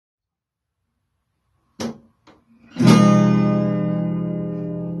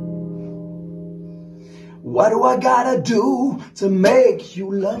What do I gotta do to make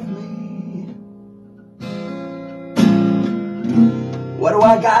you love me? What do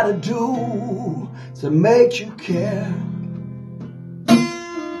I gotta do to make you care?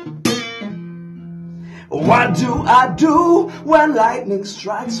 What do I do when lightning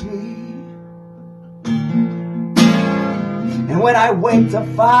strikes me? And when I wake to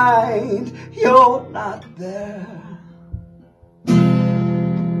find you're not there?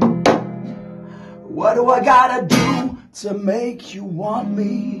 What do I gotta do to make you want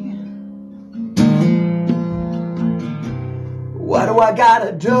me? What do I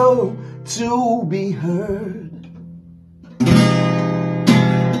gotta do to be heard?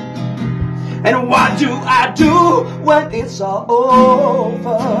 And what do I do when it's all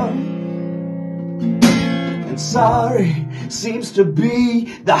over? And sorry seems to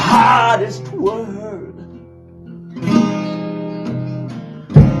be the hardest word.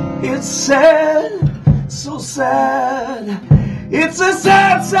 It's sad, so sad. It's a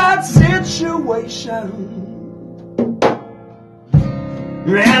sad, sad situation.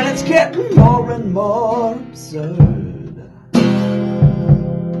 And it's getting more and more absurd.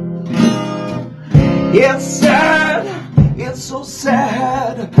 It's sad, it's so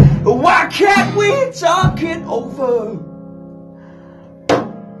sad. Why can't we talk it over?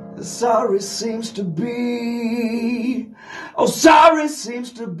 Sorry seems to be, oh, sorry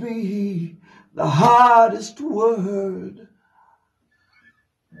seems to be the hardest word.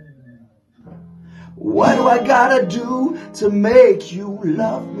 What do I gotta do to make you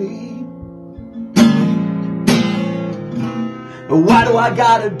love me? What do I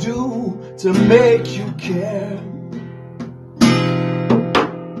gotta do to make you care?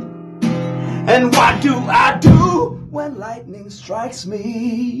 And what do I do when lightning strikes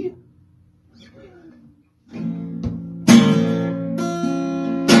me?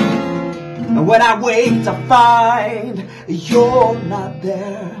 And when I wake to find you're not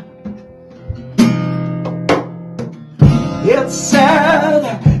there? It's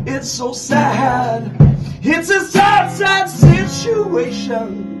sad, it's so sad. It's a sad, sad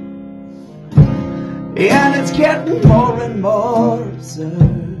situation. And it's getting more and more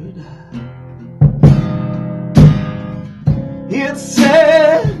absurd. It's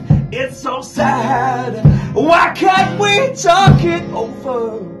sad, it's so sad. Why can't we talk it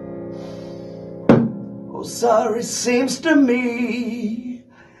over? Oh, sorry seems to me,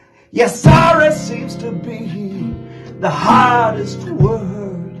 yes, sorry seems to be the hardest word.